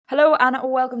Hello and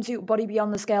welcome to Body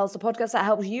Beyond the Scales, the podcast that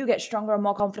helps you get stronger and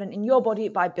more confident in your body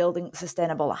by building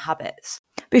sustainable habits.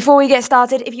 Before we get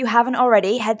started, if you haven't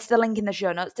already, head to the link in the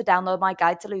show notes to download my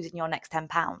guide to losing your next 10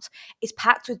 pounds. It's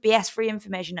packed with BS-free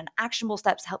information and actionable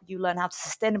steps to help you learn how to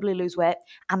sustainably lose weight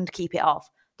and keep it off.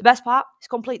 The best part, it's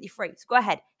completely free, so go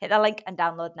ahead, hit that link and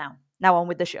download now. Now on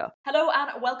with the show. Hello and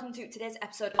welcome to today's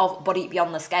episode of Body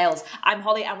Beyond the Scales. I'm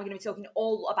Holly and we're going to be talking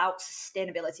all about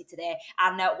sustainability today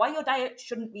and why your diet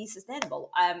shouldn't be sustainable.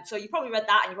 So you probably read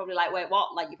that and you're probably like, wait,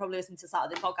 what? Like you probably listened to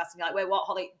Saturday podcast and you're like, wait, what,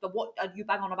 Holly? But what are you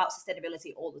bang on about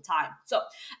sustainability all the time? So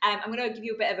I'm going to give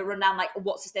you a bit of a rundown like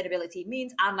what sustainability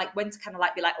means and like when to kind of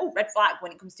like be like, oh, red flag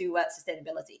when it comes to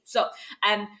sustainability. So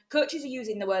coaches are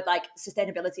using the word like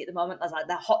sustainability at the moment as like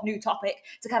the hot new topic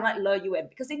to kind of like lure you in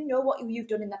because they know what you've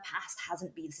done in the past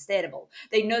hasn't been sustainable.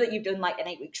 They know that you've done like an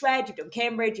 8-week shred, you've done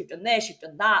Cambridge, you've done this, you've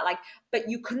done that, like, but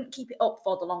you couldn't keep it up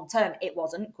for the long term. It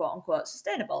wasn't quote unquote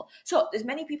sustainable. So there's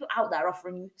many people out there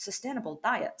offering you sustainable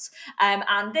diets.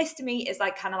 And this to me is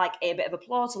like kind of like a bit of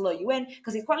applause to lure you in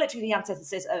because it's quite literally the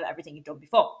antithesis of everything you've done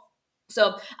before.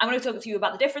 So I'm going to talk to you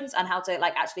about the difference and how to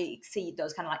like actually see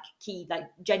those kind of like key like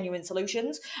genuine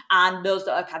solutions and those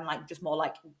that are kind of like just more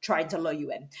like trying to lure you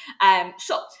in. I'm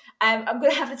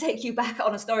going to have to take you back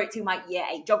on a story to my year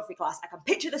 8 geography class. I can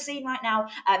picture the scene right now.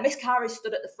 Miss Carr is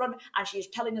stood at the front and she is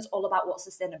telling us all about what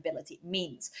sustainability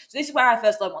means. So this is where I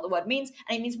first learned what the word means,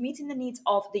 and it means meeting the needs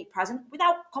of the present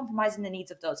without compromising the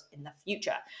needs of those in the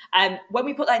future. When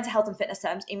we put that into health and fitness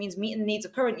terms, it means meeting the needs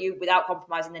of current you without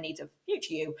compromising the needs of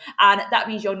future you. And that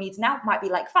means your needs now might be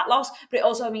like fat loss, but it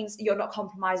also means you're not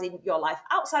compromising your life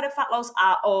outside of fat loss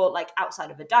or like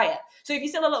outside of a diet. So if you're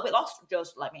still a little bit lost,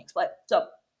 just let me explain. So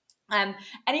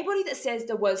anybody that says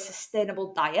the word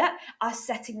sustainable diet are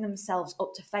setting themselves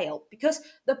up to fail because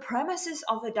the premises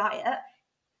of a diet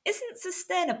isn't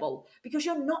sustainable because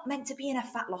you're not meant to be in a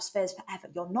fat loss phase forever.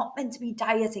 You're not meant to be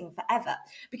dieting forever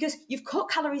because you've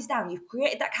cut calories down, you've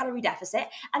created that calorie deficit,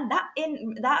 and that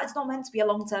is not meant to be a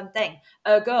long-term thing.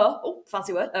 Ergo,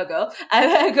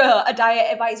 a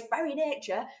diet by its very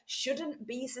nature shouldn't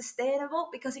be sustainable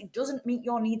because it doesn't meet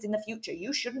your needs in the future.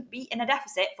 You shouldn't be in a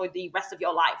deficit for the rest of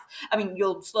your life. I mean,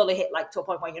 you'll slowly hit like to a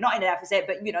point where you're not in a deficit,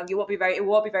 but you know, it won't be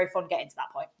very fun getting to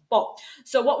that point. But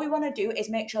so what we want to do is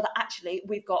make sure that actually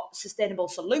we've got sustainable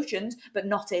solutions, but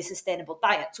not a sustainable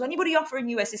diet. So anybody offering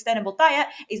you a sustainable diet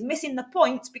is missing the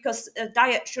point because a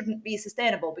diet shouldn't be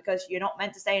sustainable because you're not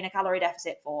meant to stay in a calorie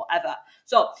deficit forever.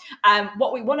 So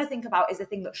what we want to think about is the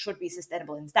thing that should be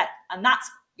sustainable instead, and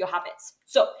that's your habits.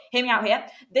 So hear me out here.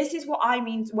 This is what I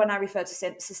mean when I refer to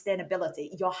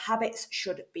sustainability. Your habits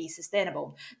should be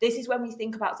sustainable. This is when we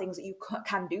think about things that you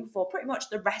can do for pretty much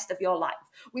the rest of your life.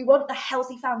 We want the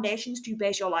healthy foundations to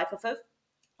base your life off of.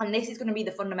 And this is going to be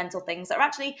the fundamental things that are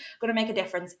actually going to make a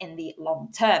difference in the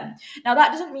long term. Now,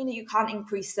 that doesn't mean that you can't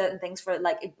increase certain things for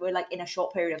like in a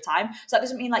short period of time. So that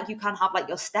doesn't mean like you can't have like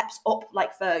your steps up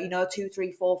like for 2,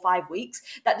 3, 4, 5 weeks.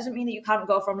 That doesn't mean that you can't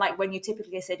go from like when you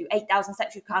typically say do 8,000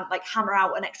 steps, you can't like hammer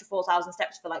out an extra 4,000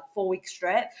 steps for like 4 weeks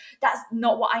straight. That's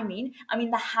not what I mean. I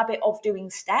mean the habit of doing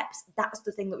steps. That's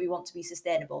the thing that we want to be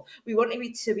sustainable. We want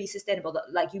it to be sustainable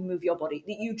that like you move your body,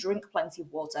 that you drink plenty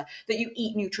of water, that you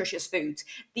eat nutritious foods.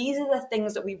 These are the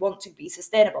things that we want to be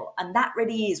sustainable. And that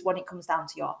really is when it comes down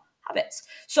to your habits.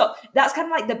 So that's kind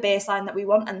of like the baseline that we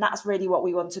want. And that's really what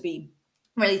we want to be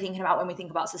really thinking about when we think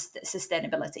about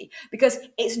sustainability, because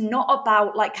it's not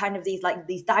about like kind of these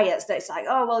diets that it's like,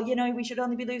 oh, well, we should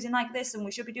only be losing like this and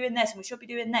we should be doing this and we should be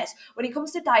doing this. When it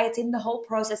comes to dieting, the whole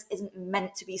process isn't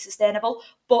meant to be sustainable,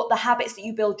 but the habits that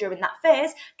you build during that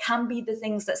phase can be the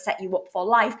things that set you up for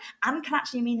life and can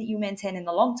actually mean that you maintain in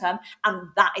the long term. And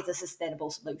that is a sustainable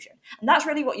solution. And that's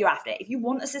really what you're after. If you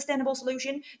want a sustainable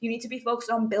solution, you need to be focused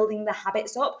on building the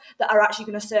habits up that are actually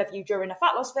going to serve you during a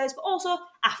fat loss phase, but also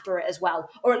after it as well.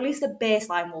 Or at least the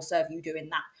baseline will serve you doing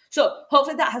that. So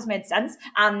hopefully that has made sense.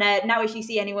 And now if you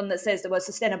see anyone that says the word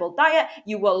sustainable diet,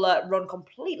 you will run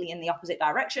completely in the opposite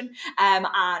direction.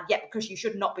 Because you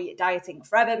should not be dieting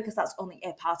forever because that's only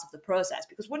a part of the process.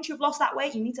 Because once you've lost that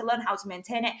weight, you need to learn how to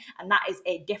maintain it. And that is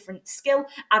a different skill.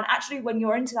 And actually, when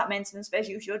you're into that maintenance phase,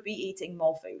 you should be eating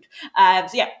more food.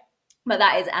 But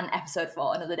that is an episode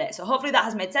for another day. So hopefully that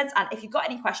has made sense. And if you've got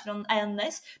any question on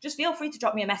this, just feel free to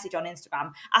drop me a message on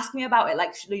Instagram. Ask me about it.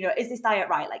 Like, is this diet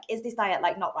right? Like, is this diet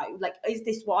like not right? Like, is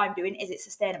this what I'm doing? Is it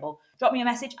sustainable? Drop me a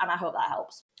message and I hope that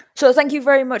helps. So thank you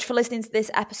very much for listening to this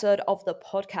episode of the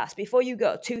podcast. Before you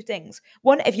go, 2 things.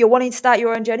 1, if you're wanting to start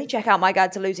your own journey, check out my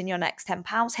guide to losing your next 10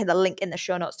 pounds. Hit the link in the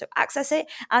show notes to access it.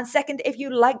 And 2nd, if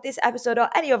you like this episode or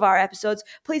any of our episodes,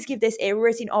 please give this a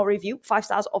rating or review. 5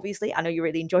 stars, obviously. I know you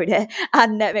really enjoyed it.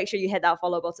 and make sure you hit that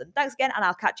follow button. Thanks again, and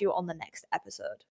I'll catch you on the next episode.